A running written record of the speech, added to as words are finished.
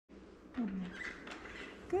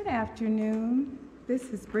Good afternoon. This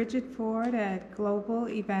is Bridget Ford at Global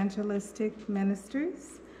Evangelistic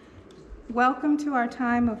Ministries. Welcome to our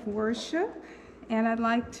time of worship, and I'd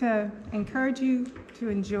like to encourage you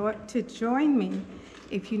to join me.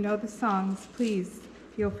 If you know the songs, please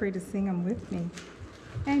feel free to sing them with me.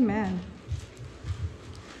 Amen.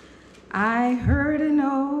 I heard an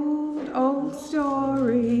old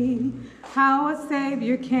story, how a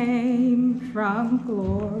Savior came from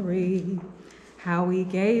glory, how he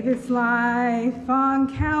gave his life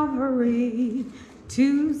on Calvary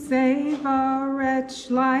to save a wretch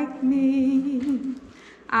like me.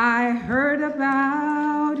 I heard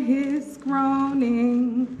about his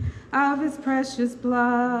groaning, of his precious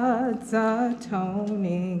blood's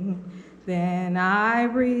atoning. Then I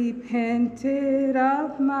repented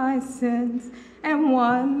of my sins and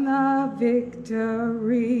won the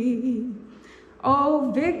victory.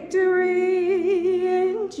 Oh, victory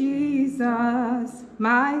in Jesus,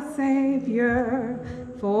 my Savior,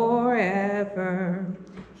 forever.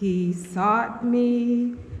 He sought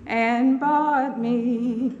me and bought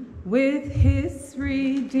me with his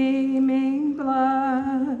redeeming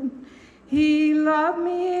blood. He loved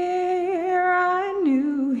me ere I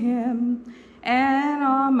knew him, and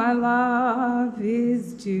all my love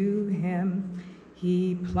is due him.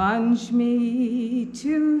 He plunged me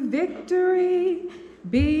to victory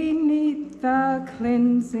beneath the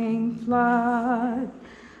cleansing flood.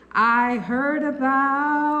 I heard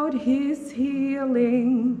about his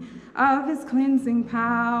healing, of his cleansing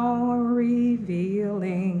power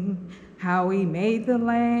revealing, how he made the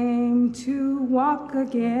lame to walk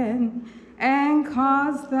again and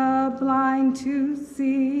caused the blind to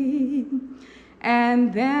see.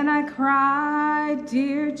 And then I cried,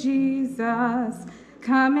 dear Jesus,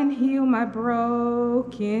 come and heal my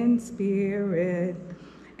broken spirit.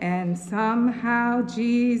 And somehow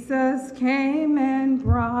Jesus came and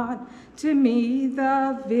brought to me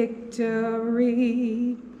the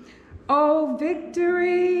victory. Oh,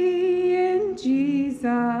 victory in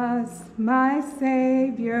Jesus, my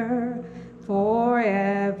Savior,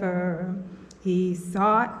 forever. He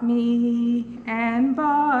sought me and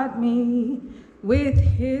bought me with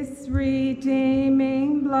his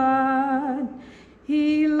redeeming blood.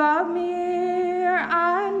 He loved me ere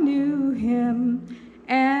I knew him,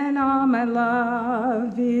 and all my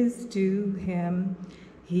love is due him.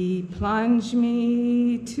 He plunged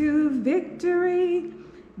me to victory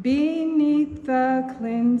beneath the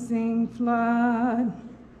cleansing flood.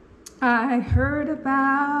 I heard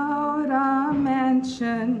about a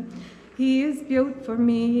mansion he is built for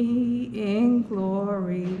me in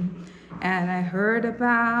glory. And I heard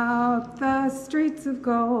about the streets of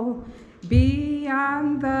gold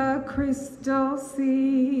beyond the crystal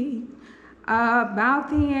sea, about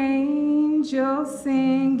the angels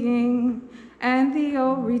singing and the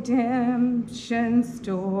old redemption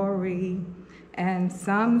story. And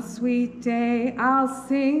some sweet day I'll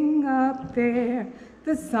sing up there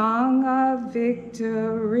the song of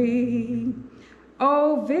victory.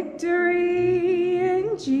 Oh, victory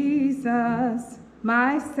in Jesus,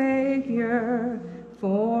 my Savior,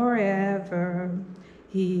 forever.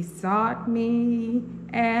 He sought me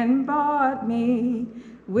and bought me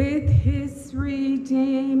with his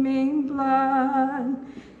redeeming blood.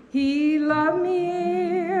 He loved me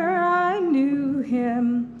ere I knew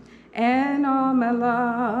him, and all my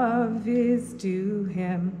love is due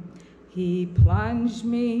him. He plunged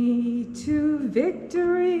me to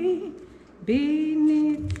victory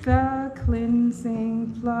beneath the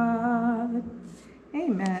cleansing flood.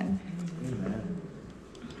 Amen. Amen.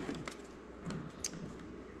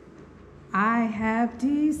 I have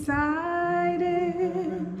decided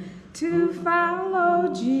to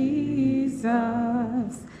follow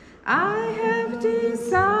Jesus. I have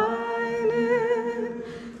decided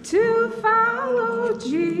to follow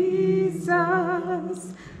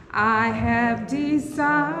Jesus. I have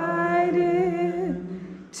decided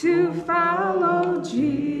to follow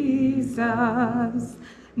Jesus.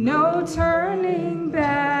 No turning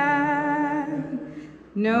back,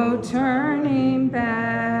 no turning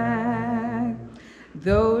back.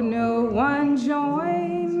 Though no one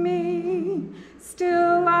join me,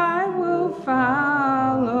 still I will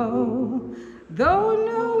follow. Though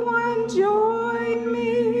no one join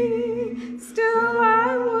me, still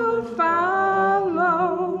I will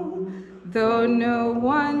follow. Though no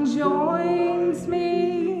one joins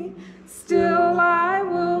me, still I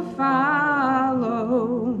will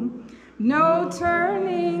follow. No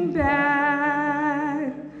turning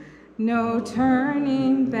back, no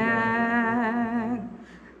turning back.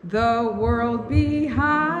 The world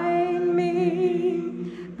behind me,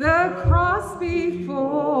 the cross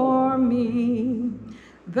before me.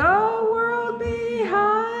 the world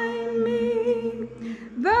behind me,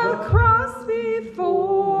 the cross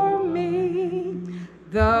before me,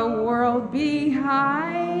 the world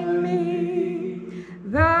behind me,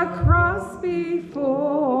 the cross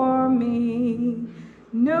before me.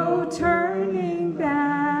 No turning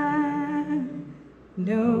back,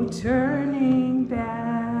 no turning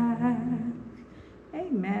back.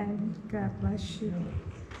 Amen. God bless you.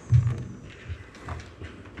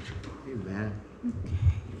 Amen. Okay.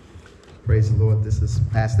 Praise the Lord. This is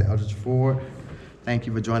Pastor Eldridge Ford. Thank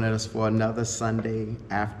you for joining us for another Sunday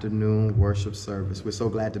afternoon worship service. We're so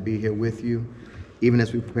glad to be here with you. Even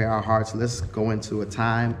as we prepare our hearts, let's go into a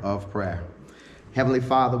time of prayer. Heavenly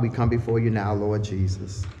Father, we come before you now, Lord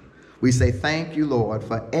Jesus. We say thank you, Lord,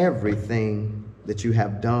 for everything that you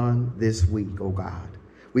have done this week, oh God.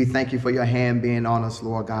 We thank you for your hand being on us,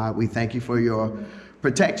 Lord God. We thank you for your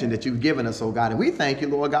protection that you've given us, oh God. And we thank you,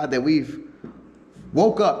 Lord God, that we've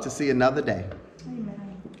woke up to see another day.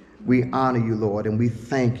 Amen. We honor you, Lord, and we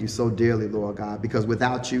thank you so dearly, Lord God, because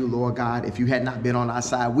without you, Lord God, if you had not been on our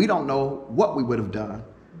side, we don't know what we would have done.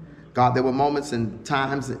 God, there were moments and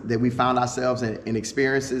times that we found ourselves in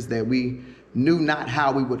experiences that we knew not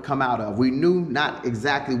how we would come out of. We knew not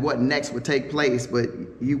exactly what next would take place, but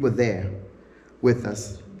you were there with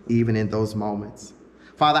us, even in those moments.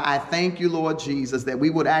 Father, I thank you, Lord Jesus, that we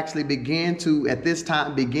would actually begin to, at this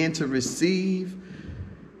time, begin to receive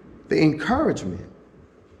the encouragement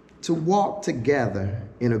to walk together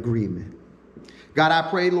in agreement. God, I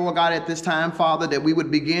pray, Lord God, at this time, Father, that we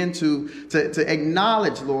would begin to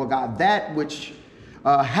acknowledge, Lord God, that which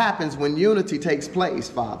happens when unity takes place,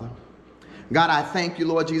 Father. God, I thank you,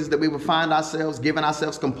 Lord Jesus, that we would find ourselves giving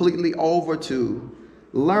ourselves completely over to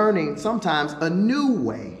learning sometimes a new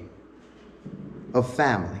way of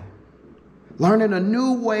family, learning a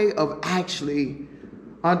new way of actually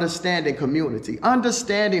understanding community,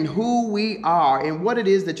 understanding who we are and what it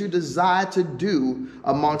is that you desire to do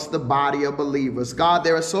amongst the body of believers. God,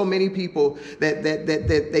 there are so many people that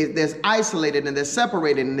they're isolated and they're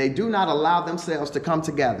separated, and they do not allow themselves to come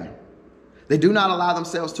together. They do not allow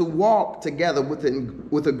themselves to walk together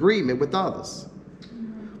with agreement with others.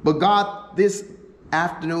 But God, this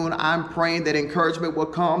afternoon, I'm praying that encouragement will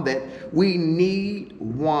come, that we need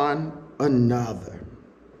one another.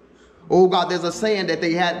 Oh God, there's a saying that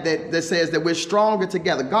they had that says that we're stronger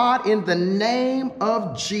together. God, in the name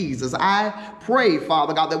of Jesus, I pray,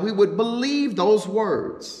 Father God, that we would believe those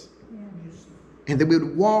words, and that we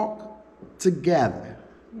would walk together.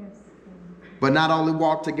 But not only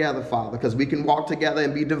walk together, Father, because we can walk together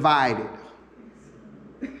and be divided,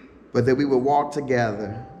 but that we would walk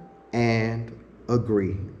together and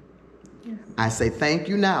agree. Yes. I say thank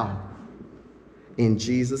you now in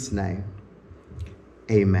Jesus' name.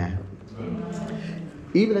 Amen.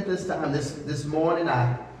 Even at this time, this morning,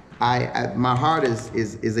 my heart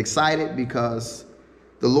is excited because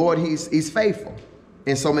the Lord, he's faithful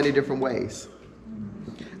in so many different ways.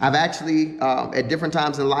 I've actually at different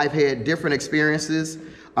times in life had different experiences.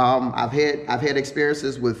 I've had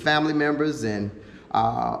experiences with family members and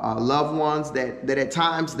loved ones that at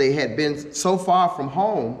times they had been so far from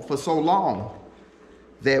home for so long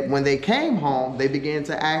that when they came home, they began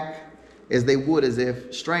to act as they would as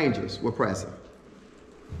if strangers were present.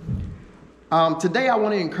 Today, I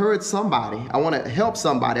want to encourage somebody. I want to help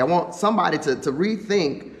somebody. I want somebody to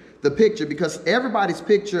rethink the picture, because everybody's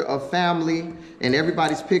picture of family and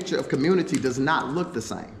everybody's picture of community does not look the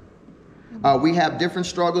same. We have different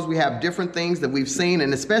struggles. We have different things that we've seen,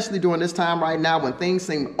 and especially during this time right now when things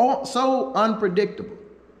seem so unpredictable.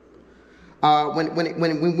 When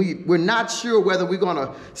we're not sure whether we're going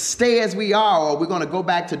to stay as we are, or we're going to go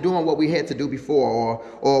back to doing what we had to do before,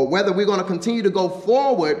 or whether we're going to continue to go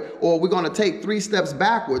forward, or we're going to take 3 steps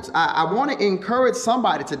backwards. I want to encourage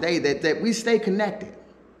somebody today that we stay connected,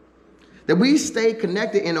 that we stay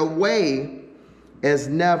connected in a way as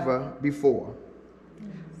never before.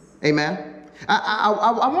 Amen. I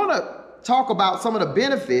want to talk about some of the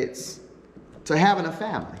benefits to having a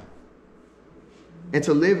family and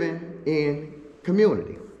to living in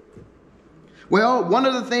community. Well, one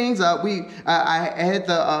of the things I had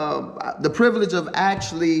the privilege of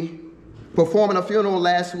actually performing a funeral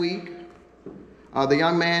last week. The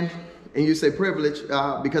young man, and you say privilege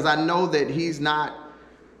because I know that he's not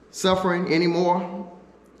suffering anymore.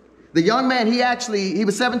 The young man, he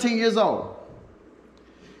was 17 years old.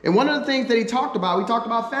 And one of the things that we talked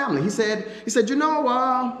about family. He said, you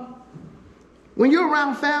know, when you're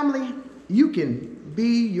around family, you can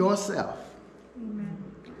be yourself. Amen.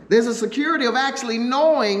 There's a security of actually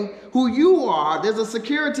knowing who you are. There's a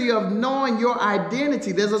security of knowing your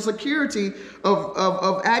identity. There's a security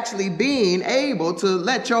of actually being able to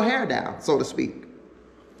let your hair down, so to speak.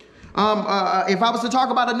 If I was to talk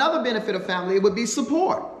about another benefit of family, it would be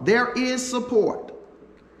support. There is support.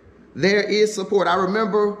 There is support. I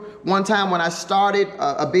remember one time when I started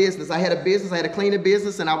a business. I had a cleaning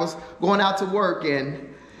business, and I was going out to work,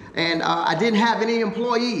 and I didn't have any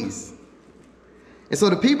employees. And so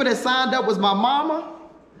the people that signed up was my mama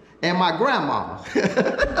and my grandmama.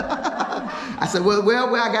 I said, well,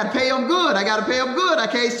 I got to pay them good. I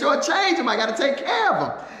can't shortchange them. I got to take care of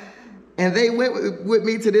them. And they went with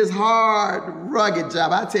me to this hard, rugged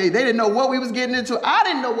job. I tell you, they didn't know what we was getting into. I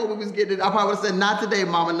didn't know what we was getting into. I probably would have said, not today,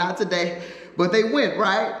 mama, not today. But they went,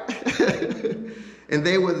 right? And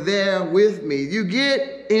they were there with me. You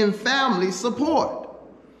get in family support.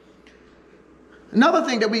 Another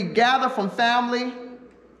thing that we gather from family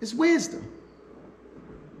is wisdom.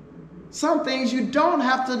 Some things you don't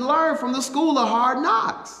have to learn from the school of hard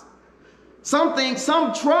knocks. Some things,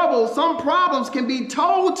 some trouble, some problems can be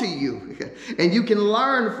told to you, and you can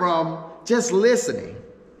learn from just listening.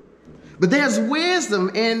 But there's wisdom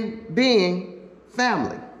in being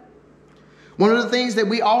family. One of the things that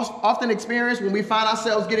we often experience when we find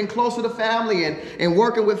ourselves getting closer to family and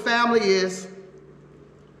working with family is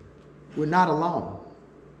we're not alone.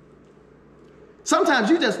 Sometimes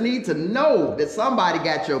you just need to know that somebody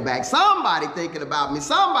got your back, somebody thinking about me,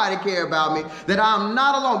 somebody care about me, that I'm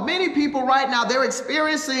not alone. Many people right now, they're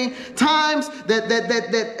experiencing times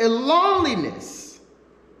that loneliness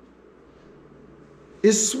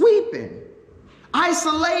is sweeping,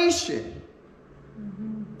 isolation.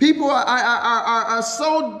 People are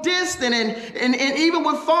so distant, and even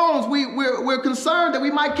with phones, we're concerned that we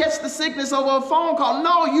might catch the sickness over a phone call.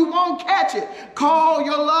 No, you won't catch it. Call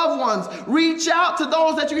your loved ones. Reach out to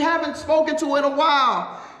those that you haven't spoken to in a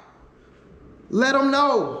while. Let them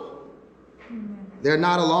know they're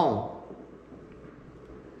not alone.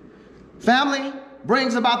 Family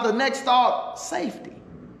brings about the next thought, safety.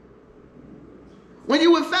 When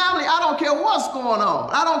you're with family, I don't care what's going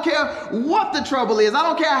on. I don't care what the trouble is. I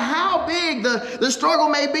don't care how big the struggle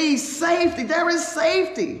may be. Safety. There is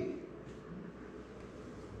safety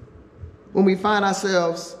when we find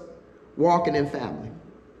ourselves walking in family.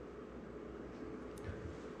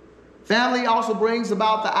 Family also brings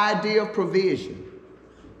about the idea of provision.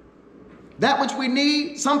 That which we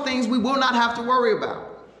need, some things we will not have to worry about.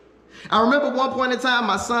 I remember one point in time,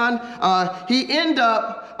 my son, he ended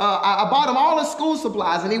up, I bought him all his school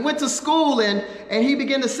supplies, and he went to school and he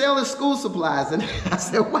began to sell his school supplies. And I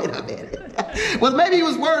said, wait a minute. Well, maybe he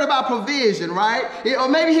was worried about provision, right? Or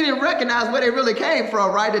maybe he didn't recognize where they really came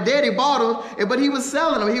from, right? The daddy bought them, but he was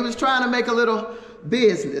selling them. He was trying to make a little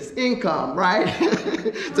business, income, right?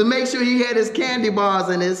 To make sure he had his candy bars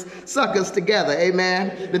and his suckers together,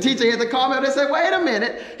 amen? The teacher had to call me up and say, wait a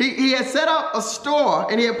minute. He had set up a store,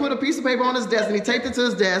 and he had put a piece of paper on his desk, and he taped it to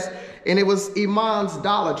his desk, and it was Iman's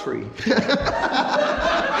Dollar Tree.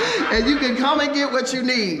 And you can come and get what you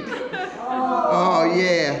need. Oh,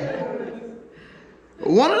 yeah.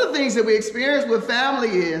 One of the things that we experience with family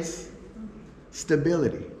is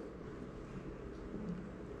stability.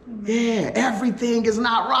 Yeah, everything is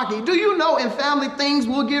not rocky. Do you know in family things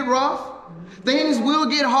will get rough? Things will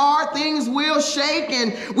get hard. Things will shake,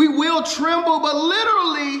 and we will tremble. But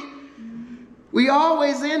literally, we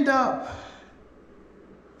always end up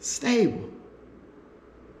stable.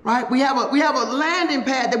 Right? We have a landing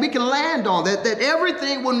pad that we can land on, that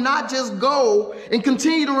everything will not just go and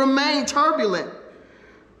continue to remain turbulent.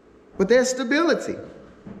 But there's stability.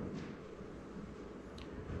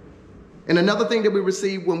 And another thing that we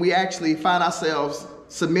receive when we actually find ourselves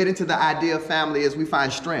submitting to the idea of family is we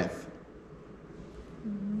find strength.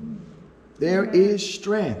 There is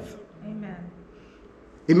strength. Amen.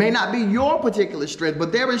 It may not be your particular strength,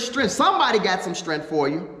 but there is strength. Somebody got some strength for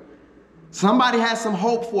you. Somebody has some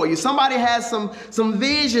hope for you. Somebody has some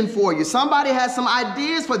vision for you. Somebody has some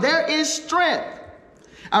ideas for you. There is strength.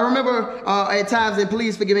 I remember at times, and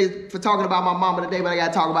please forgive me for talking about my mama today, but I got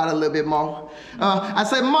to talk about it a little bit more. I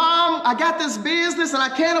said, Mom, I got this business and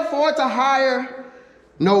I can't afford to hire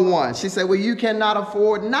no one. She said, well, you cannot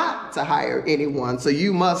afford not to hire anyone, so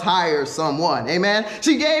you must hire someone. Amen.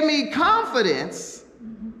 She gave me confidence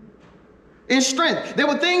and strength. There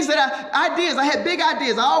were things that ideas. I had big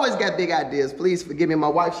ideas. I always got big ideas. Please forgive me. My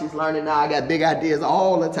wife, she's learning now. I got big ideas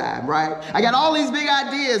all the time, right? I got all these big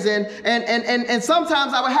ideas, and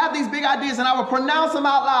sometimes I would have these big ideas and I would pronounce them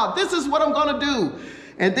out loud. This is what I'm going to do.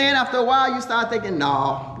 And then after a while, you start thinking,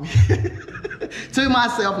 no. To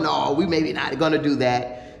myself, no, we maybe not going to do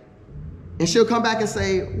that. And she'll come back and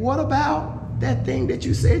say, what about that thing that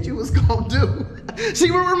you said you was going to do? She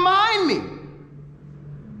will remind me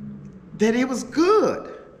that it was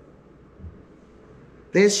good.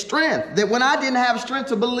 There's strength. That when I didn't have strength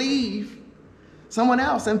to believe, someone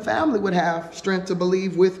else and family would have strength to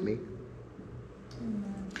believe with me.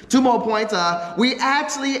 Two more points.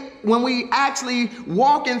 When we actually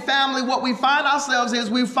walk in family, what we find ourselves is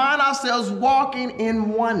we find ourselves walking in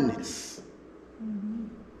oneness.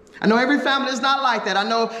 I know every family is not like that. I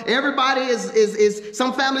know everybody is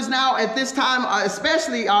some families now at this time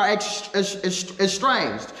especially are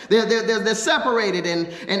estranged. They're separated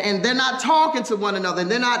and they're not talking to one another,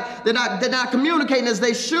 and they're not communicating as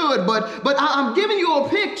they should. But I'm giving you a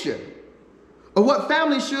picture of what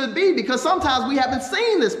family should be, because sometimes we haven't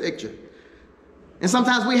seen this picture. And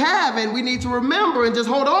sometimes we have, and we need to remember and just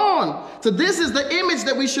hold on to this is the image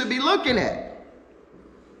that we should be looking at.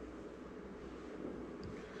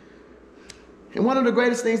 And one of the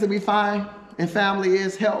greatest things that we find in family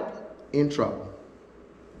is help in trouble.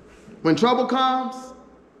 When trouble comes,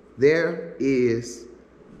 there is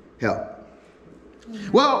help.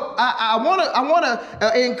 Well, I want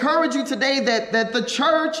to encourage you today that the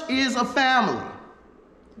church is a family.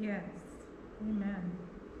 Yes. Amen.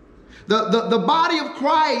 The body of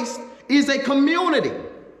Christ is a community.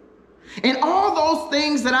 And all those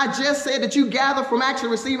things that I just said that you gather from actually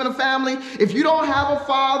receiving a family, if you don't have a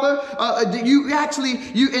father, and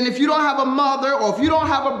if you don't have a mother, or if you don't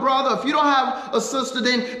have a brother, if you don't have a sister,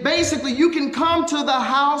 then basically you can come to the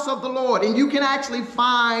house of the Lord and you can actually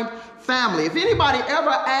find family. If anybody ever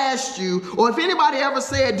asked you, or if anybody ever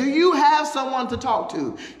said, do you have someone to talk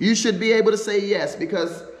to? You should be able to say yes,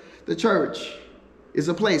 because the church is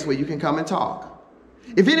a place where you can come and talk.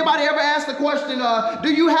 If anybody ever asked the question,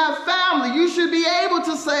 do you have family? You should be able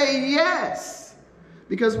to say yes.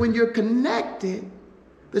 Because when you're connected,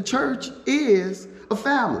 the church is a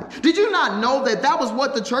family. Did you not know that that was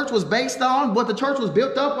what the church was based on, what the church was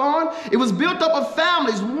built up on? It was built up of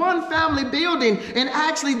families, one family building, and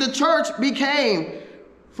actually the church became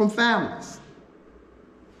from families.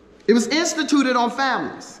 It was instituted on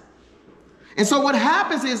families. And so what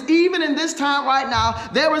happens is, even in this time right now,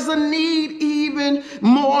 there is a need even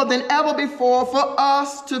more than ever before for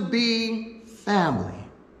us to be family.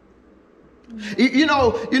 You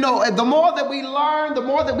know, the more that we learn, the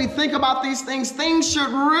more that we think about these things should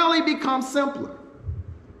really become simpler.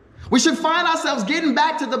 We should find ourselves getting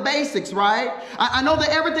back to the basics, right? I know that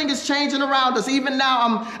everything is changing around us. Even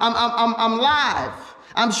now, I'm live.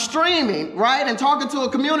 I'm streaming, right, and talking to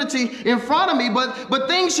a community in front of me, but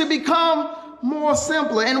things should become more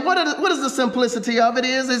simpler. And what is the simplicity of it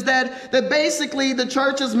is that basically the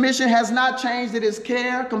church's mission has not changed. It is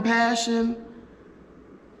care, compassion,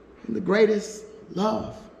 and the greatest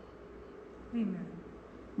love. Amen.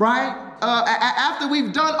 Right? After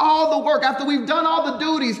we've done all the work, after we've done all the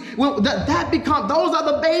duties, those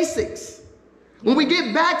are the basics. When we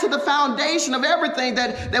get back to the foundation of everything,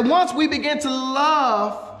 that once we begin to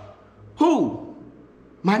love who?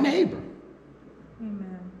 My neighbor.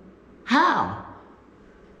 Amen. How?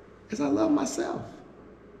 Because I love myself.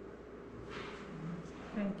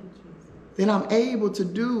 Thank you, Jesus. Then I'm able to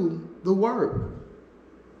do the work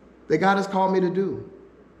that God has called me to do.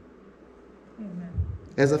 Amen.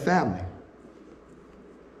 As a family.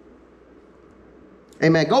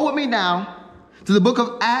 Amen. Go with me now to the book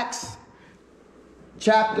of Acts,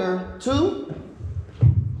 chapter 2.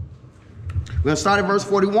 We're going to start at verse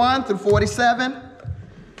 41 through 47.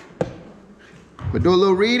 We'll do a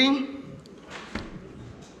little reading.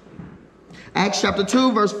 Acts chapter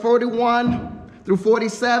 2, verse 41 through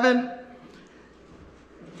 47.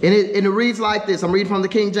 And it reads like this. I'm reading from the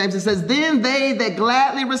King James. It says, "Then they that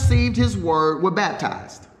gladly received his word were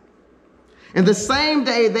baptized. And the same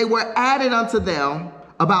day they were added unto them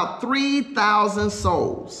about 3,000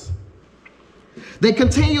 souls. They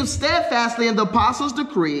continued steadfastly in the apostles'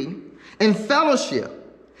 decree, in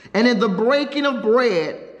fellowship, and in the breaking of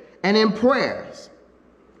bread, and in prayers.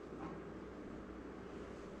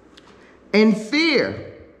 And fear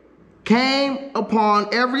came upon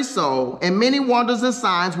every soul, and many wonders and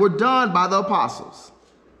signs were done by the apostles.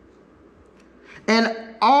 And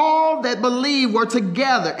all that believed were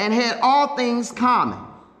together and had all things common."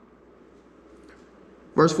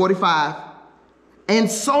 Verse 45. "And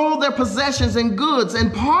sold their possessions and goods,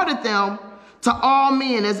 and parted them to all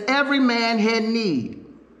men as every man had need."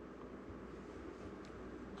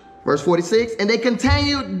 Verse 46. "And they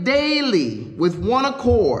continued daily with one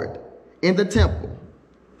accord in the temple,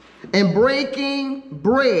 and breaking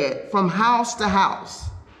bread from house to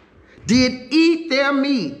house, did eat their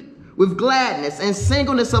meat with gladness and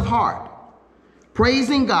singleness of heart,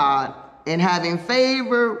 praising God and having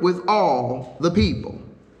favor with all the people.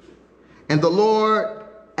 And the Lord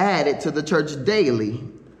added to the church daily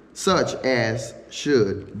such as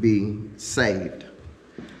should be saved.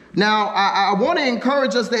 Now, I want to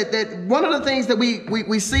encourage us that one of the things that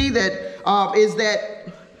we see that is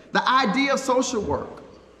that the idea of social work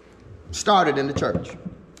started in the church.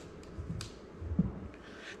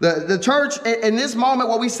 The church, in this moment,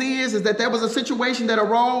 what we see is that there was a situation that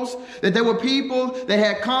arose, that there were people that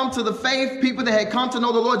had come to the faith, people that had come to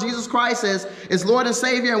know the Lord Jesus Christ as Lord and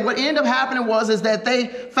Savior. And what ended up happening is that they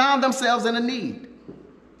found themselves in a need.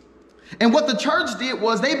 And what the church did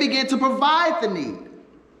was they began to provide the need.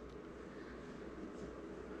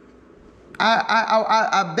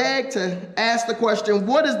 I beg to ask the question,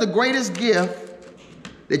 what is the greatest gift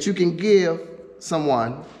that you can give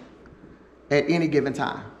someone at any given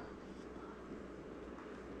time?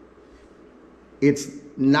 It's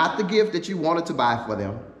not the gift that you wanted to buy for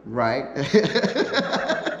them, right?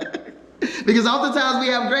 Because oftentimes we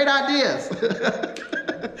have great ideas.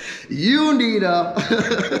 You need a,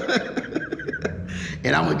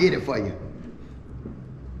 and I'm going to get it for you.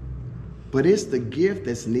 But it's the gift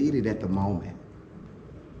that's needed at the moment.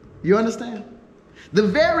 You understand? The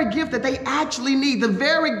very gift that they actually need, the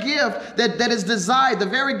very gift that is desired, the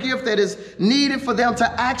very gift that is needed for them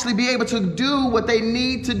to actually be able to do what they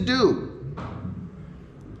need to do.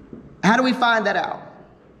 How do we find that out?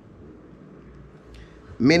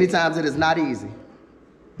 Many times it is not easy.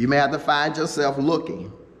 You may have to find yourself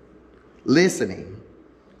looking, listening,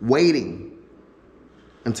 waiting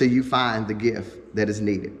until you find the gift that is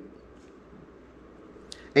needed.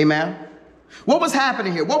 Amen. What was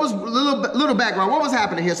happening here? What was little background? What was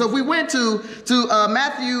happening here? So if we went to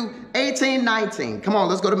Matthew 18:19, come on,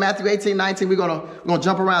 let's go to Matthew 18:19. We're gonna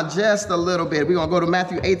jump around just a little bit. We're gonna go to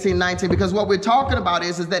Matthew 18:19 because what we're talking about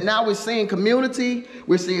is that now we're seeing community,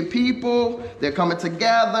 we're seeing people, they're coming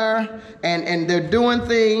together and they're doing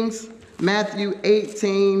things. Matthew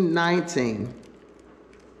 18:19.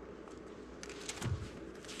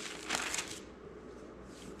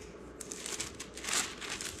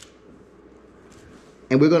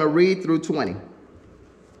 And we're going to read through 20.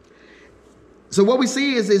 So what we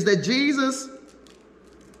see is that Jesus,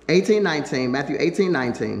 18:19, Matthew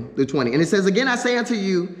 18:19 through 20. And it says, again, I say unto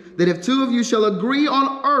you that if two of you shall agree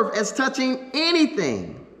on earth as touching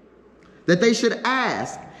anything that they should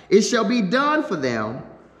ask, it shall be done for them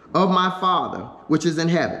of my Father, which is in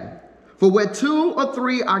heaven. For where two or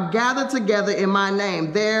three are gathered together in my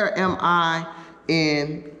name, there am I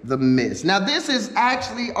in the midst. Now, this is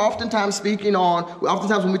actually oftentimes when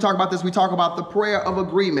we talk about this, we talk about the prayer of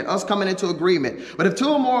agreement, us coming into agreement. But if two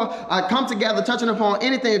or more come together, touching upon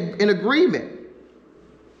anything in agreement,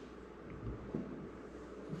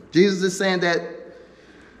 Jesus is saying that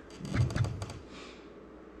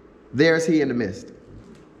there's he in the midst.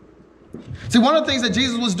 See, one of the things that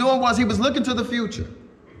Jesus was doing was he was looking to the future.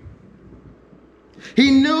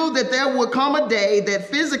 He knew that there would come a day that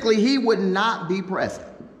physically he would not be present.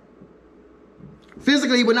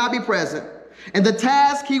 Physically, he would not be present. And the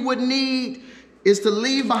task he would need is to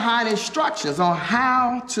leave behind instructions on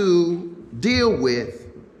how to deal with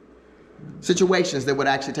situations that would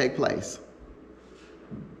actually take place.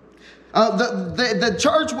 The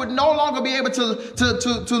church would no longer be able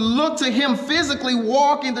to look to him physically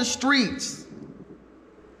walking the streets.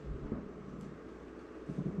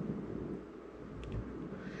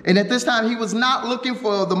 And at this time, he was not looking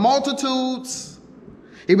for the multitudes.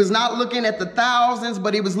 He was not looking at the thousands,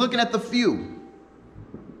 but he was looking at the few.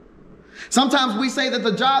 Sometimes we say that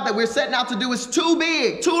the job that we're setting out to do is too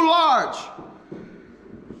big, too large.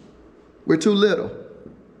 We're too little.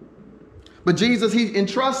 But Jesus, he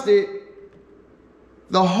entrusted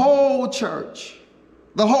the whole church,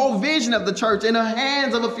 the whole vision of the church in the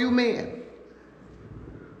hands of a few men.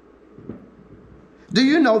 Do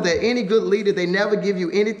you know that any good leader, they never give you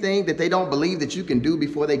anything that they don't believe that you can do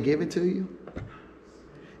before they give it to you?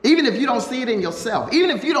 Even if you don't see it in yourself, even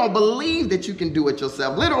if you don't believe that you can do it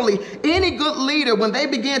yourself. Literally, any good leader, when they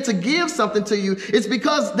begin to give something to you, it's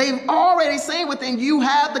because they've already seen within you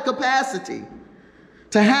have the capacity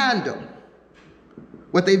to handle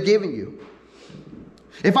what they've given you.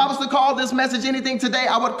 If I was to call this message anything today,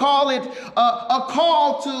 I would call it a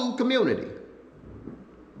call to community.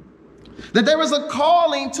 That there is a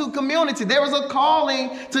calling to community. There is a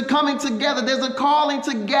calling to coming together. There's a calling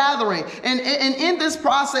to gathering. And in this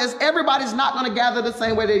process, everybody's not going to gather the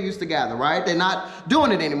same way they used to gather, right? They're not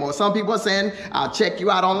doing it anymore. Some people are saying, I'll check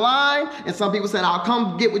you out online. And some people are saying, I'll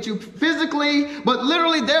come get with you physically. But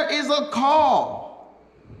literally, there is a call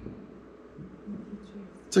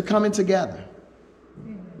to coming together.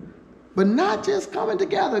 But not just coming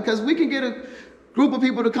together, because we can get a group of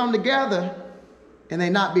people to come together and they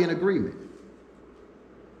not be in agreement.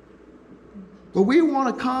 But we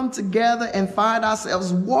want to come together and find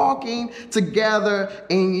ourselves walking together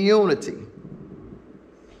in unity.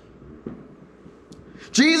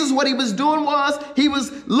 Jesus, what he was doing was, he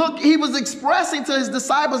was expressing to his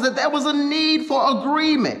disciples that there was a need for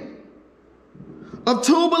agreement of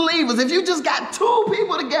two believers. If you just got two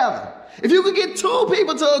people together, if you could get two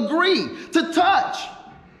people to agree, to touch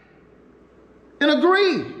and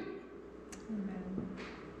agree,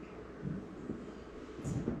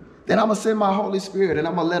 then I'm going to send my Holy Spirit and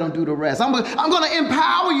I'm going to let them do the rest. I'm going to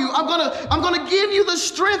empower you. I'm going to give you the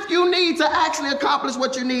strength you need to actually accomplish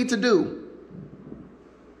what you need to do.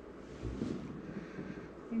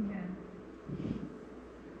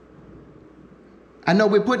 I know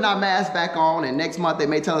we're putting our masks back on, and next month they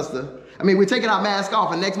may tell us we're taking our mask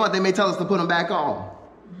off, and next month they may tell us to put them back on.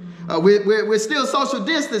 We're still social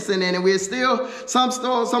distancing, and we're still, some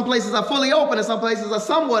places are fully open, and some places are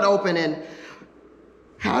somewhat open. And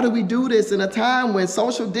how do we do this in a time when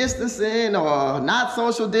social distancing or not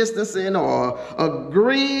social distancing or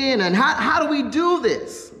agreeing? And how do we do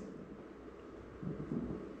this?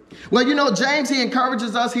 Well, you know, James, he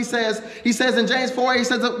encourages us. He says in James 4, he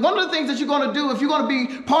says that one of the things that you're going to do if you're going to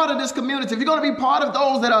be part of this community, if you're going to be part of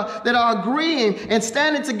those that are agreeing and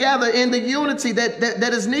standing together in the unity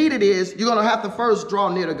that is needed, is you're going to have to first draw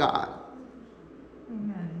near to God.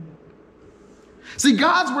 See,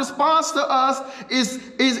 God's response to us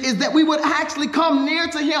is that we would actually come near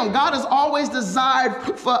to him. God has always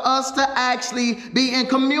desired for us to actually be in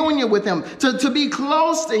communion with him, to be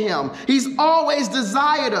close to him. He's always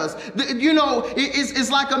desired us. You know,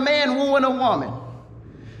 it's like a man wooing a woman.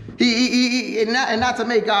 And not to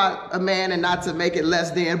make God a man and not to make it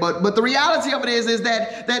less than, but the reality of it is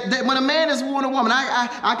that when a man is wooing a woman,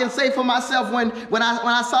 I can say for myself, when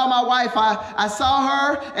I saw my wife, I saw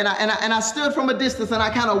her and I stood from a distance and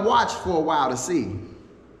I kind of watched for a while to see.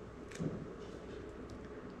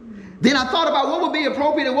 Then I thought about what would be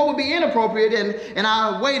appropriate and what would be inappropriate, and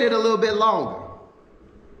I waited a little bit longer.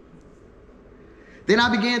 Then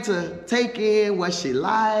I began to take in what she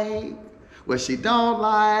liked, what she don't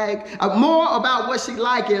like, more about what she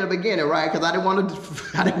liked in the beginning, right? Because I didn't want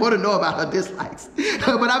to know about her dislikes.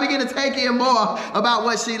 But I began to take in more about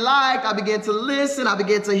what she liked. I began to listen. I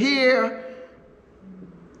began to hear,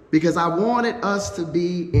 because I wanted us to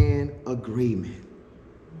be in agreement.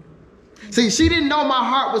 See, she didn't know my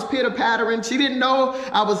heart was pitter-pattering. She didn't know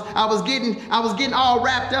I was getting all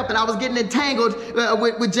wrapped up and I was getting entangled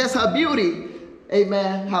with just her beauty.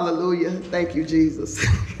 Amen. Hallelujah. Thank you, Jesus.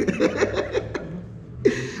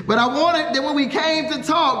 But I wanted that when we came to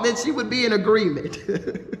talk, that she would be in agreement.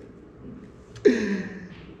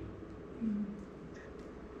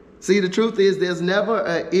 See, the truth is there's never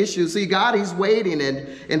an issue. See, God, he's waiting,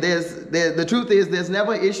 and the truth is there's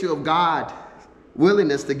never an issue of God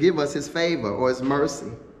willingness to give us his favor or his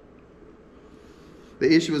mercy.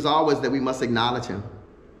 The issue is always that we must acknowledge him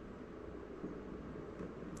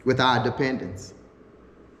with our dependence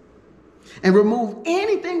and remove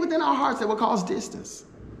anything within our hearts that will cause distance.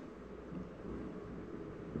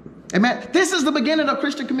 Amen. This is the beginning of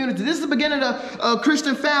Christian community. This is the beginning of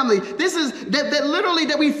Christian family. This is that literally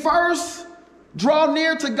that we first draw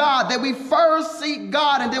near to God, that we first seek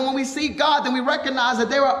God, and then when we seek God, then we recognize that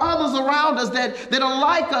there are others around us that are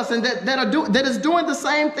like us and that is doing the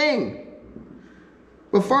same thing.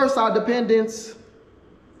 But first, our dependence,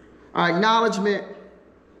 our acknowledgement,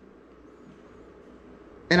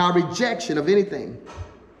 and our rejection of anything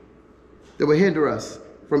that will hinder us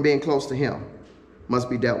from being close to him must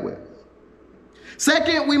be dealt with.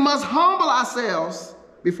 Second, we must humble ourselves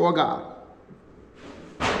before God.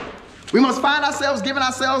 We must find ourselves giving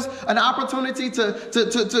ourselves an opportunity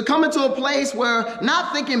to come into a place where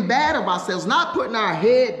not thinking bad of ourselves, not putting our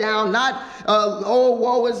head down, not, oh,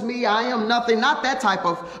 woe is me, I am nothing, not that type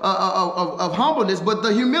of humbleness, but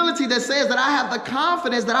the humility that says that I have the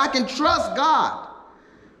confidence that I can trust God.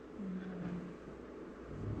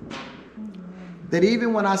 That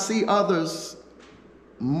even when I see others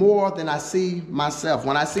more than I see myself,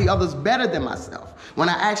 when I see others better than myself, when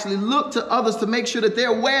I actually look to others to make sure that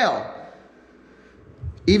they're well,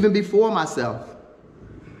 even before myself,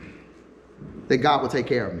 that God will take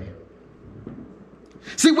care of me.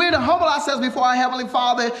 See, we're to humble ourselves before our Heavenly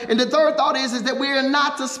Father. And the third thought is that we are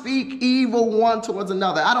not to speak evil one towards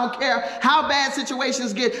another. I don't care how bad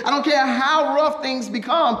situations get. I don't care how rough things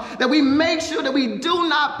become, that we make sure that we do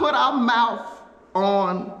not put our mouth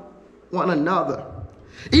on one another.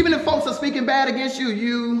 Even if folks are speaking bad against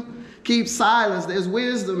you, keep silence. There's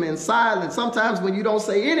wisdom in silence. Sometimes when you don't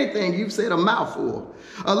say anything, you've said a mouthful.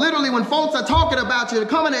 Literally, when folks are talking about you and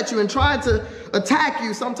coming at you and trying to attack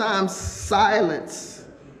you, sometimes silence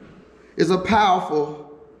is a powerful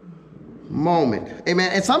moment.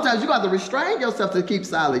 Amen. And sometimes you got to restrain yourself to keep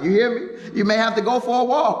silent. You hear me? You may have to go for a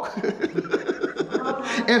walk.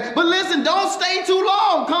 But listen, don't stay too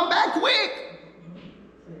long. Come back quick.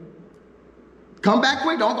 Come back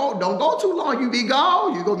quick. Don't go too long. You be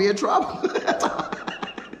gone, you're going to be in trouble.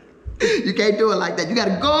 You can't do it like that. You got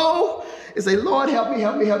to go and say, Lord, help me.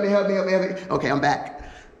 Okay, I'm back.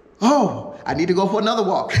 Oh, I need to go for another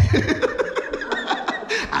walk.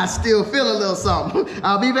 I still feel a little something.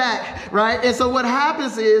 I'll be back, right? And so what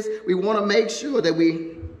happens is we want to make sure that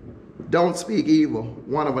we don't speak evil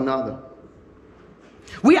one of another.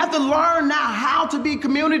 We have to learn now how to be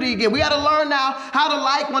community again. We got to learn now how to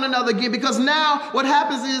like one another again, because now what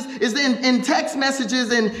happens is in text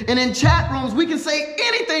messages and in chat rooms, we can say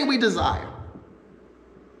anything we desire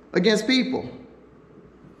against people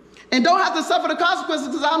and don't have to suffer the consequences,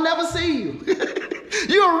 because I'll never see you.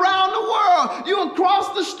 You're around the world. You're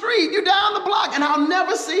across the street. You're down the block, and I'll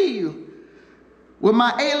never see you with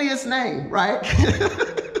my alias name, right?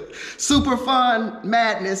 Super fun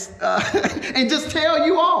madness, and just tell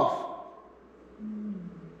you off.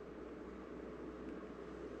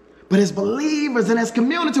 But as believers and as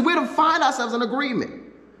community, we're to find ourselves in agreement.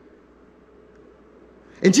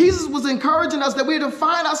 And Jesus was encouraging us that we're to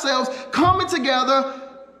find ourselves coming together,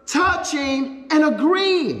 touching and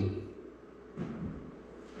agreeing.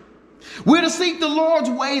 We're to seek the Lord's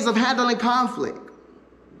ways of handling conflict.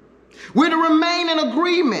 We're to remain in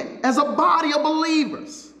agreement as a body of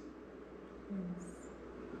believers,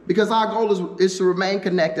 because our goal is to remain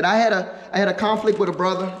connected. I had a conflict with a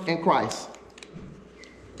brother in Christ.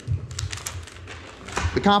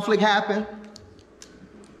 The conflict happened.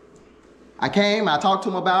 I talked to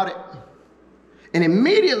him about it. And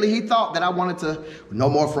immediately he thought that I wanted to, no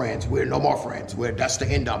more friends. We're no more friends. That's the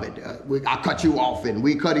end of it. I cut you off and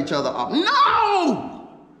we cut each other off. No!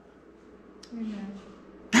 Amen.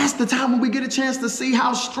 That's the time when we get a chance to see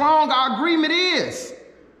how strong our agreement is.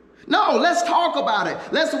 No, let's talk about it.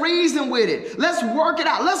 Let's reason with it. Let's work it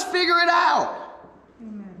out. Let's figure it out.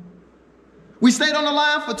 Amen. We stayed on the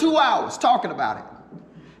line for 2 hours talking about it.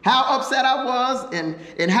 How upset I was and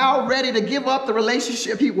how ready to give up the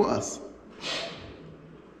relationship he was.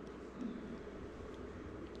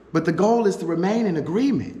 But the goal is to remain in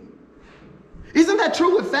agreement. Isn't that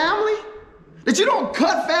true with family? That you don't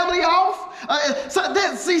cut family off?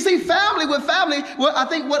 See, family with family, well, I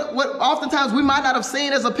think what oftentimes we might not have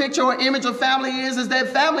seen as a picture or image of family is that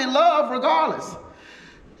family love regardless.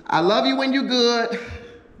 I love you when you're good.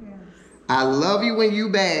 Yes. I love you when you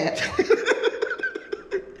bad.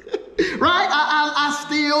 Right? I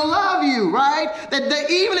still love you, right? That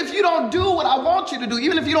even if you don't do what I want you to do,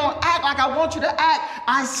 even if you don't act like I want you to act,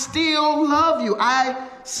 I still love you. I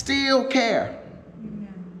still care.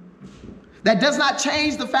 That does not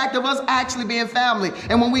change the fact of us actually being family.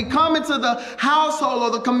 And when we come into the household or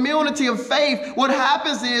the community of faith, what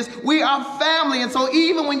happens is we are family. And so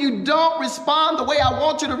even when you don't respond the way I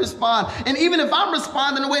want you to respond, and even if I'm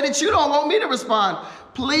responding the way that you don't want me to respond,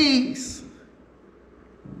 please,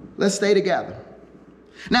 let's stay together.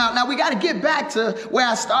 Now we got to get back to where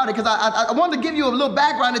I started, because I wanted to give you a little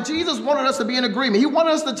background that Jesus wanted us to be in agreement. He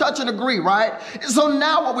wanted us to touch and agree, right? And so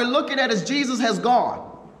now what we're looking at is Jesus has gone.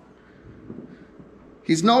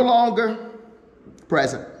 He's no longer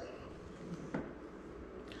present.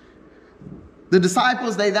 The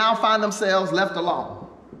disciples, they now find themselves left alone.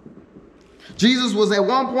 Jesus was at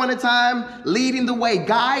one point in time leading the way,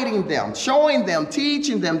 guiding them, showing them,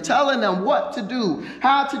 teaching them, telling them what to do,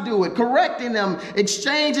 how to do it, correcting them,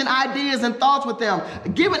 exchanging ideas and thoughts with them,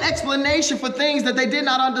 giving explanation for things that they did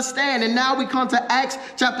not understand. And now we come to Acts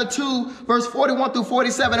chapter 2, verse 41 through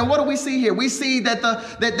 47. And what do we see here? We see that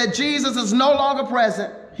that Jesus is no longer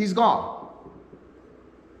present. He's gone.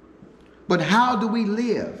 But how do we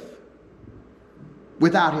live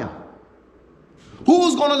without him?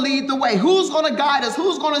 Who's going to lead the way? Who's going to guide us?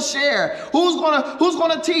 Who's going to share? Who's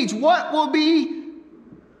going to teach? What will be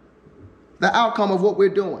the outcome of what we're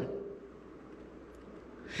doing?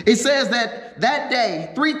 It says that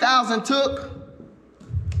day 3,000 took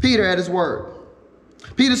Peter at his word.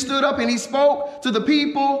 Peter stood up and he spoke to the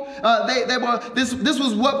people. This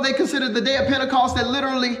was what they considered the day of Pentecost. That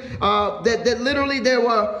literally there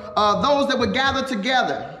were those that were gathered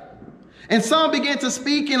together, and some began to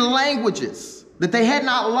speak in languages that they had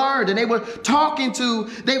not learned, and they were talking to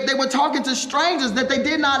strangers that they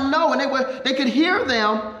did not know, and they could hear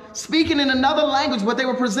them speaking in another language, but they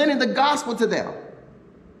were presenting the gospel to them.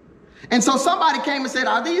 And so somebody came and said,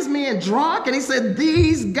 are these men drunk? And he said,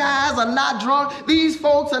 these guys are not drunk. These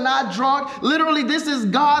folks are not drunk. Literally, this is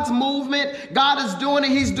God's movement. God is doing it.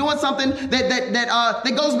 He's doing something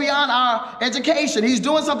that goes beyond our education. He's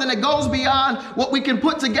doing something that goes beyond what we can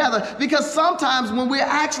put together. Because sometimes when we're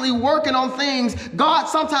actually working on things, God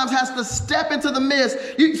sometimes has to step into the midst.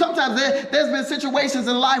 Sometimes there's been situations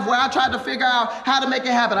in life where I tried to figure out how to make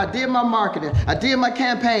it happen. I did my marketing. I did my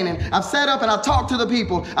campaigning. I've set up and I've talked to the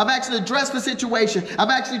people. I've actually addressed the situation. I've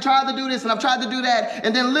actually tried to do this and I've tried to do that.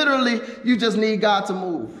 And then literally, you just need God to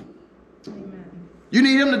move. Amen. You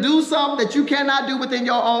need him to do something that you cannot do within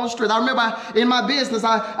your own strength. I remember in my business,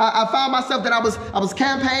 I found myself that I was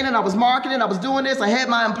campaigning, I was marketing, I was doing this. I had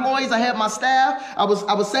my employees, I had my staff. I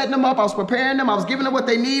was setting them up, I was preparing them, I was giving them what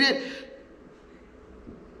they needed.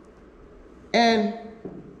 And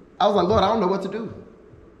I was like, Lord, I don't know what to do.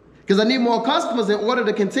 Because I need more customers in order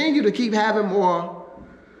to continue to keep having more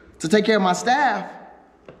to take care of my staff.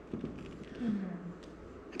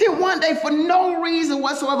 Then one day, for no reason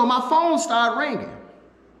whatsoever, my phone started ringing.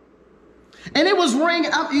 And it was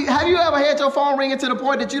ringing. Have you ever had your phone ringing to the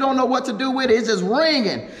point that you don't know what to do with it? It's just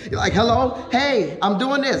ringing. You're like, hello, hey, I'm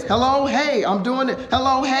doing this. Hello, hey, I'm doing it.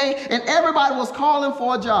 Hello, hey. And everybody was calling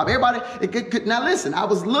for a job. Now listen, I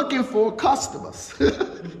was looking for customers.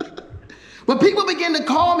 But people began to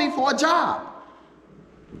call me for a job.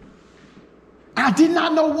 I did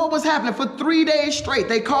not know what was happening. For 3 days straight,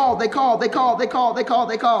 they called. And in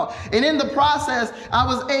the process, I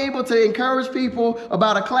was able to encourage people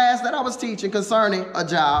about a class that I was teaching concerning a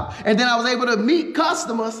job. And then I was able to meet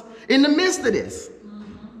customers in the midst of this.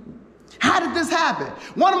 How did this happen?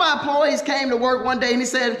 One of my employees came to work one day and he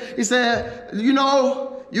said, you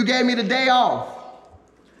know, you gave me the day off,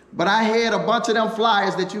 but I had a bunch of them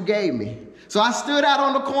flyers that you gave me. So I stood out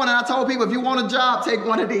on the corner and I told people, if you want a job, take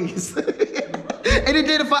one of these. And he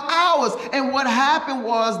did it for hours. And what happened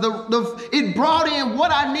was it brought in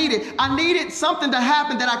what I needed. I needed something to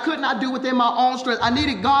happen that I could not do within my own strength. I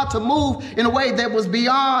needed God to move in a way that was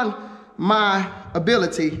beyond my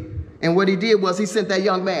ability. And what he did was he sent that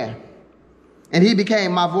young man. And he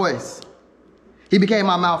became my voice. He became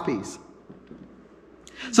my mouthpiece.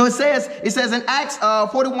 So it says in Acts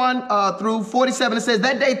 41 through 47, it says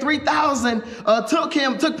that day 3,000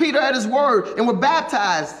 took Peter at his word and were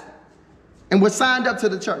baptized and were signed up to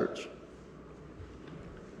the church.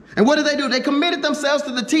 And what did they do? They committed themselves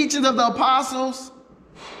to the teachings of the apostles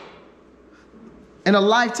and a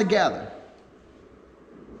life together.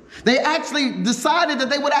 They actually decided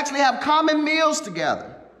that they would actually have common meals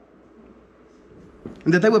together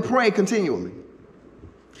and that they would pray continually.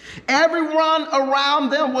 Everyone around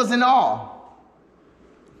them was in awe.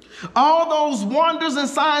 All those wonders and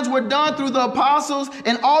signs were done through the apostles,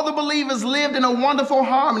 and all the believers lived in a wonderful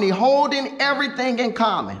harmony, holding everything in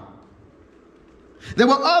common. There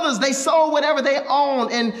were others, they sold whatever they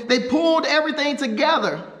owned, and they pulled everything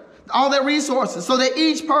together, all their resources, so that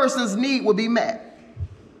each person's need would be met.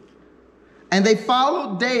 And they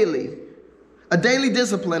followed a daily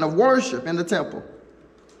discipline of worship in the temple,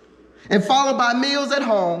 and followed by meals at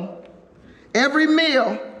home. Every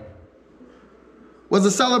meal was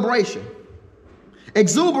a celebration,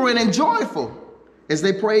 exuberant and joyful as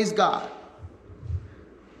they praised God.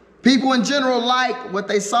 People in general liked what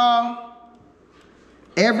they saw.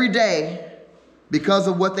 Every day, because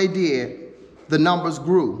of what they did, the numbers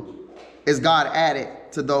grew as God added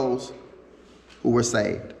to those who were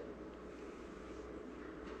saved.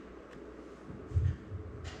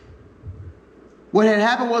 What had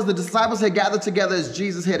happened was the disciples had gathered together as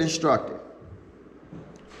Jesus had instructed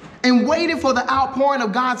and waited for the outpouring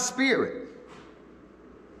of God's Spirit.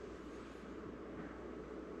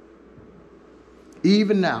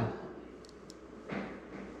 Even now,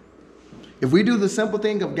 if we do the simple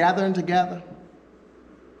thing of gathering together,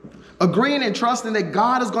 agreeing and trusting that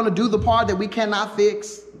God is going to do the part that we cannot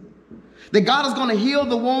fix, that God is going to heal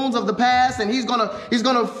the wounds of the past, and He's going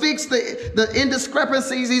to fix the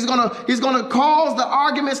indiscrepancies. He's going to cause the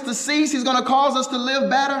arguments to cease. He's going to cause us to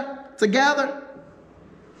live better together.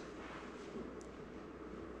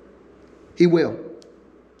 He will.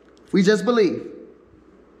 We just believe.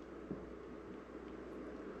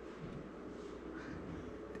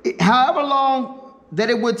 However long that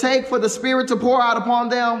it would take for the Spirit to pour out upon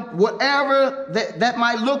them, whatever that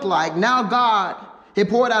might look like, now God had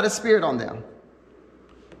poured out His Spirit on them.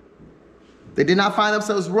 They did not find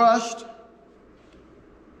themselves rushed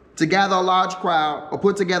to gather a large crowd or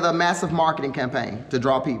put together a massive marketing campaign to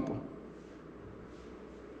draw people.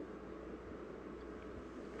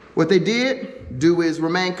 What they did do is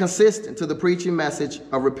remain consistent to the preaching message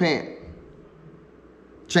of repent,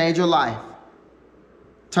 change your life,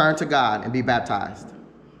 turn to God and be baptized.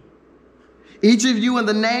 Each of you in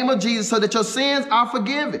the name of Jesus, so that your sins are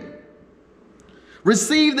forgiven.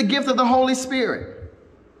 Receive the gift of the Holy Spirit.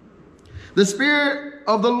 The Spirit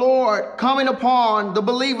of the Lord coming upon the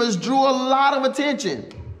believers drew a lot of attention,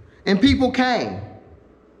 and people came.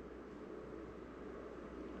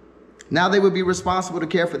 Now they would be responsible to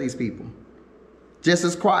care for these people, just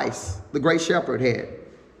as Christ, the great shepherd, had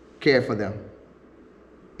cared for them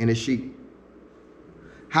and his sheep.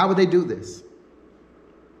 How would they do this?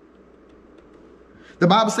 The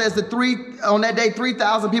Bible says that on that day,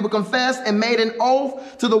 3,000 people confessed and made an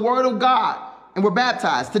oath to the word of God and were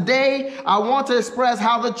baptized. Today, I want to express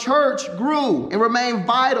how the church grew and remained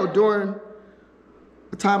vital during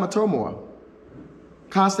a time of turmoil,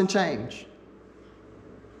 constant change.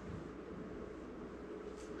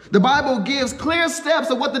 The Bible gives clear steps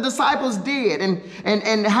of what the disciples did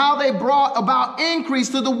and how they brought about increase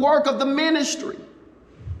to the work of the ministry.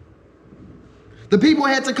 The people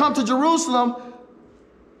had to come to Jerusalem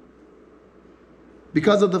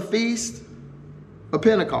because of the feast of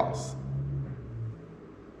Pentecost.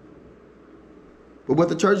 But what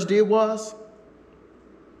the church did was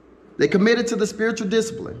they committed to the spiritual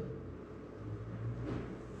discipline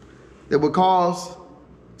that would cause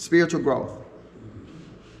spiritual growth.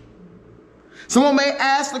 Someone may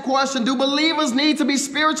ask the question, do believers need to be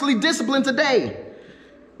spiritually disciplined today?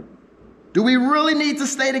 Do we really need to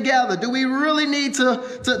stay together? Do we really need to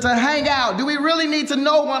hang out? Do we really need to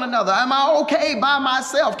know one another? Am I okay by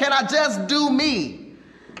myself? Can I just do me?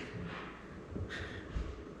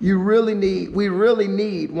 We really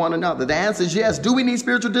need one another. The answer is yes. Do we need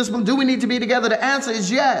spiritual discipline? Do we need to be together? The answer is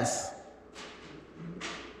yes.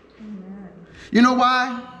 Amen. You know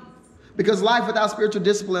why? Because life without spiritual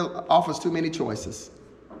discipline offers too many choices.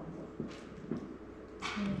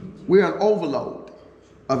 We're an overload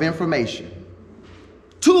of information.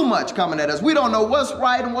 Too much coming at us. We don't know what's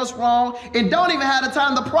right and what's wrong, and don't even have the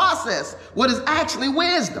time to process what is actually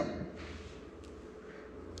wisdom.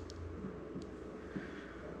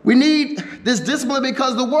 We need this discipline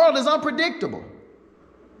because the world is unpredictable.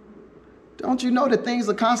 Don't you know that things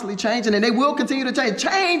are constantly changing, and they will continue to change?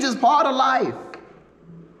 Change is part of life.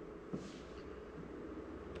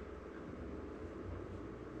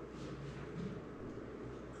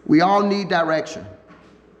 We all need direction.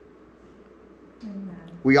 Amen.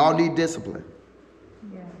 We all need discipline.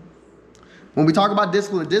 Yes. When we talk about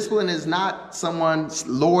discipline, discipline is not someone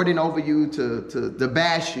lording over you to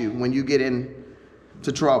bash you when you get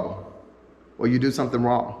into trouble or you do something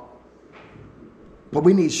wrong. But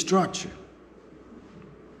we need structure.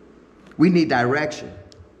 We need direction.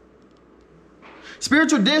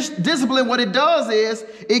 Spiritual discipline, what it does is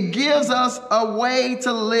it gives us a way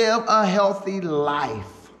to live a healthy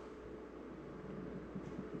life.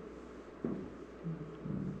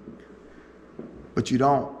 But you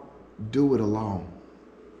don't do it alone.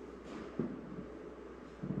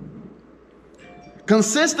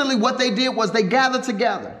 Consistently, what they did was they gathered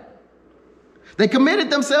together. They committed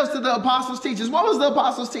themselves to the apostles' teachings. What was the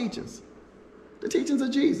apostles' teachings? The teachings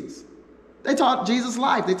of Jesus. They taught Jesus'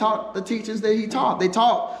 life. They taught the teachings that he taught. They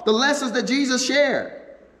taught the lessons that Jesus shared.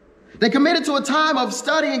 They committed to a time of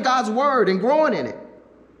studying God's word and growing in it.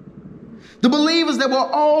 The believers that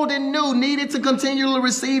were old and new needed to continually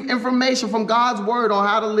receive information from God's word on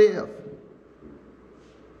how to live.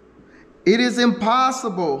 It is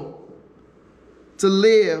impossible to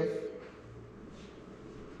live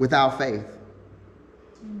without faith.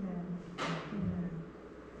 Amen. Amen.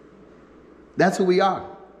 That's who we are.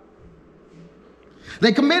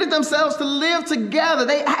 They committed themselves to live together.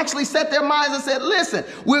 They actually set their minds and said, listen,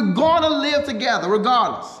 we're going to live together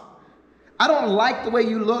regardless. I don't like the way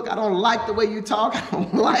you look. I don't like the way you talk. I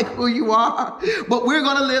don't like who you are. But we're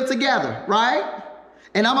going to live together, right?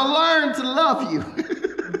 And I'm going to learn to love you.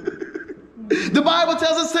 The Bible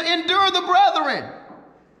tells us to endure the brethren.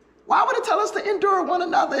 Why would it tell us to endure one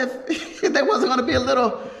another if there wasn't going to be a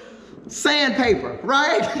little sandpaper,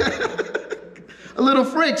 right? A little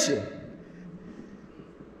friction.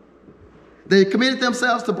 They committed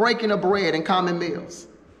themselves to breaking of bread and common meals.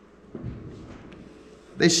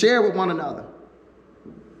 They share with one another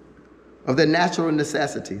of their natural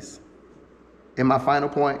necessities. And my final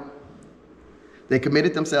point, they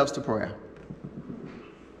committed themselves to prayer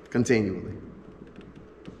continually.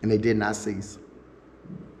 And they did not cease.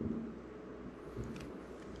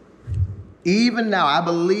 Even now, I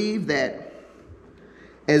believe that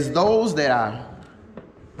as those that are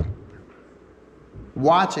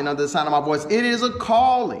watching under the sound of my voice, it is a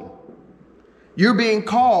calling. You're being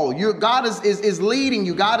called. God is leading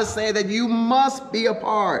you. God is saying that you must be a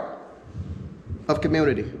part of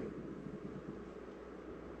community.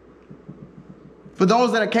 For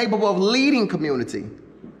those that are capable of leading community,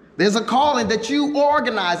 there's a calling that you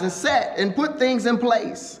organize and set and put things in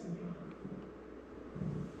place.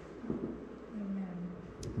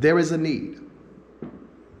 There is a need.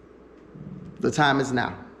 The time is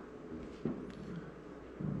now.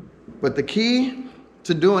 But the key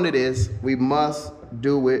to doing it is we must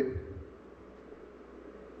do it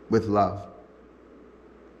with love.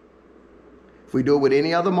 If we do it with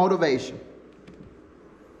any other motivation,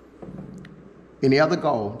 any other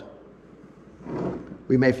goal,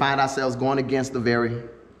 we may find ourselves going against the very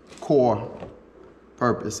core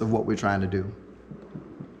purpose of what we're trying to do.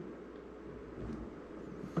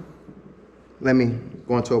 Let me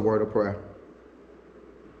go into a word of prayer.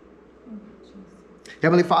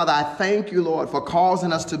 Heavenly Father, I thank you, Lord, for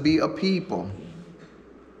causing us to be a people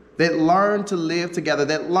that learn to live together,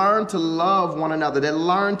 that learn to love one another, that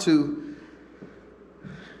learn to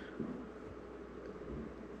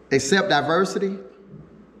accept diversity,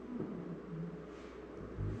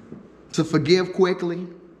 to forgive quickly,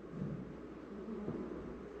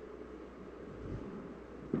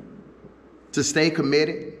 to stay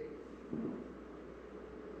committed,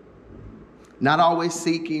 not always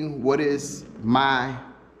seeking what is my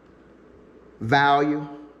value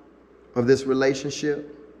of this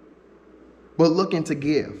relationship, but looking to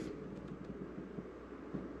give.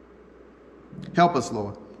 Help us,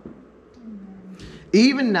 Lord.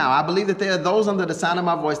 Even now, I believe that there are those under the sound of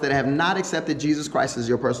my voice that have not accepted Jesus Christ as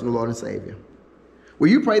your personal Lord and Savior. Will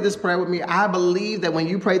you pray this prayer with me? I believe that when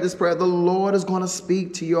you pray this prayer, the Lord is going to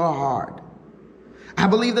speak to your heart. I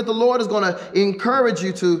believe that the Lord is going to encourage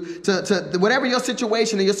you to whatever your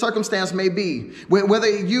situation and your circumstance may be.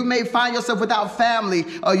 Whether you may find yourself without family,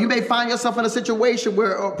 or you may find yourself in a situation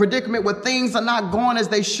or predicament where things are not going as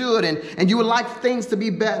they should, and you would like things to be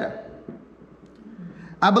better.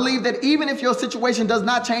 I believe that even if your situation does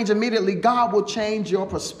not change immediately, God will change your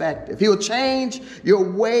perspective. He'll change your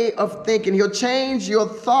way of thinking. He'll change your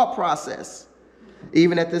thought process,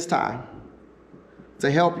 even at this time, to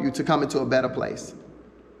help you to come into a better place.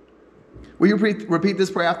 Will you repeat this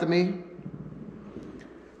prayer after me?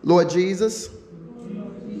 Lord Jesus,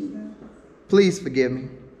 please forgive me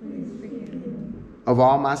of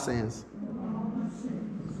all my sins.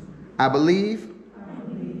 I believe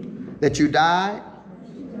that you died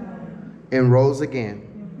and rose again.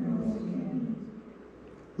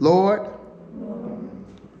 Lord,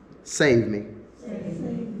 save me.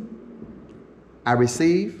 I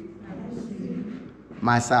receive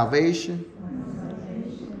my salvation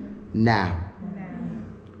now.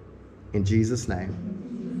 In Jesus'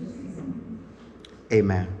 name.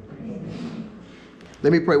 Amen.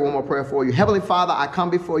 Let me pray one more prayer for you. Heavenly Father, I come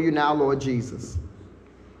before you now, Lord Jesus.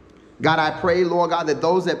 God, I pray, Lord God, that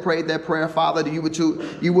those that prayed that prayer, Father, that you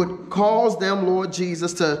would cause them, Lord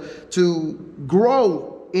Jesus, to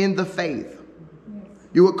grow in the faith.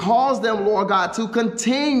 You would cause them, Lord God, to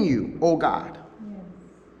continue, oh God.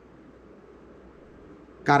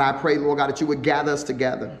 God, I pray, Lord God, that you would gather us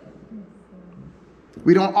together.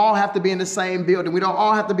 We don't all have to be in the same building. We don't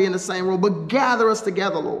all have to be in the same room, but gather us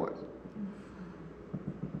together, Lord.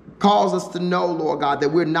 Cause us to know, Lord God, that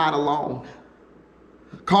we're not alone.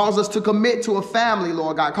 Cause us to commit to a family,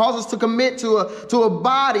 Lord God. Cause us to commit to a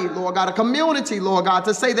body, Lord God, a community, Lord God,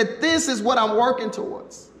 to say that this is what I'm working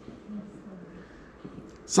towards.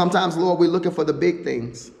 Sometimes, Lord, we're looking for the big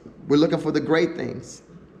things. We're looking for the great things.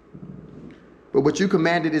 But what you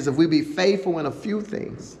commanded is if we be faithful in a few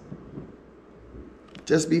things,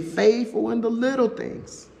 just be faithful in the little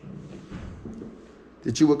things,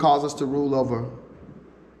 that you would cause us to rule over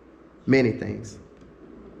many things.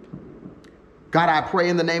 God, I pray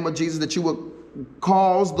in the name of Jesus that you would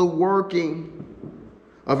cause the working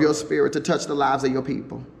of your spirit to touch the lives of your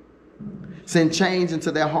people. Send change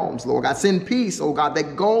into their homes, Lord God. Send peace, oh God,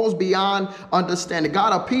 that goes beyond understanding.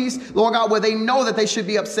 God, a peace, Lord God, where they know that they should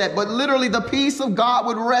be upset, but literally the peace of God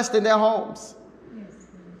would rest in their homes. Yes.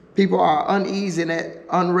 People are uneasy and at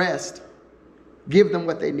unrest. Give them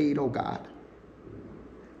what they need, oh God.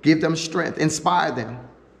 Give them strength. Inspire them.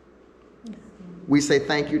 Yes. We say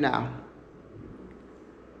thank you now.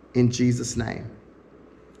 In Jesus' name,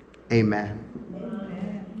 amen.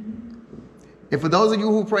 Amen. And for those of you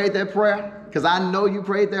who prayed that prayer, because I know you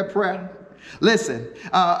prayed that prayer, Listen,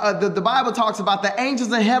 the Bible talks about the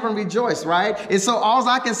angels in heaven rejoice, right? And so all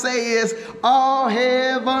I can say is, all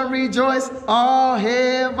heaven rejoice, all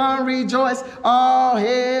heaven rejoice, all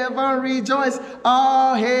heaven rejoice,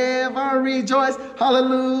 all heaven rejoice.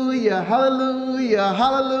 Hallelujah, hallelujah,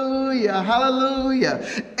 hallelujah, hallelujah.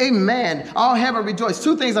 Amen. All heaven rejoice.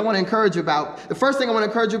 Two things I want to encourage you about. The first thing I want to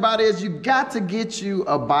encourage you about is you got to get you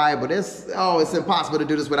a Bible. It's impossible to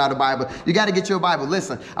do this without a Bible. You got to get you a Bible.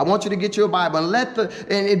 Listen, I want you to get you a Bible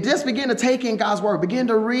and just begin to take in God's word. Begin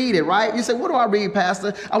to read it, right? You say, what do I read,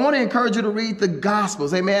 Pastor? I want to encourage you to read the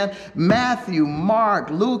Gospels. Amen. Matthew, Mark,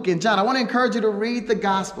 Luke, and John. I want to encourage you to read the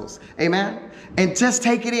Gospels. Amen. And just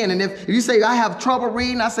take it in. And if you say, I have trouble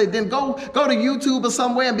reading, I say, then go to YouTube or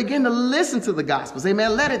somewhere and begin to listen to the Gospels.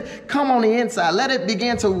 Amen. Let it come on the inside. Let it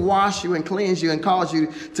begin to wash you and cleanse you and cause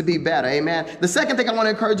you to be better. Amen. The second thing I want to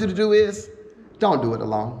encourage you to do is don't do it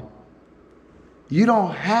alone. You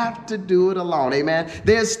don't have to do it alone. Amen.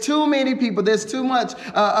 There's too many people. There's too much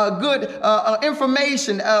good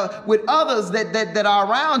information with others that are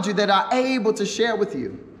around you that are able to share with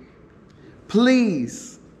you.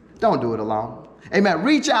 Please don't do it alone. Amen.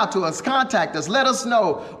 Reach out to us. Contact us. Let us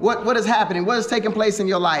know what is happening, what is taking place in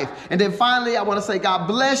your life. And then finally, I want to say God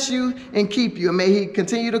bless you and keep you. And may he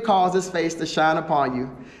continue to cause his face to shine upon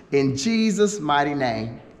you. In Jesus' mighty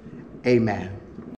name, amen.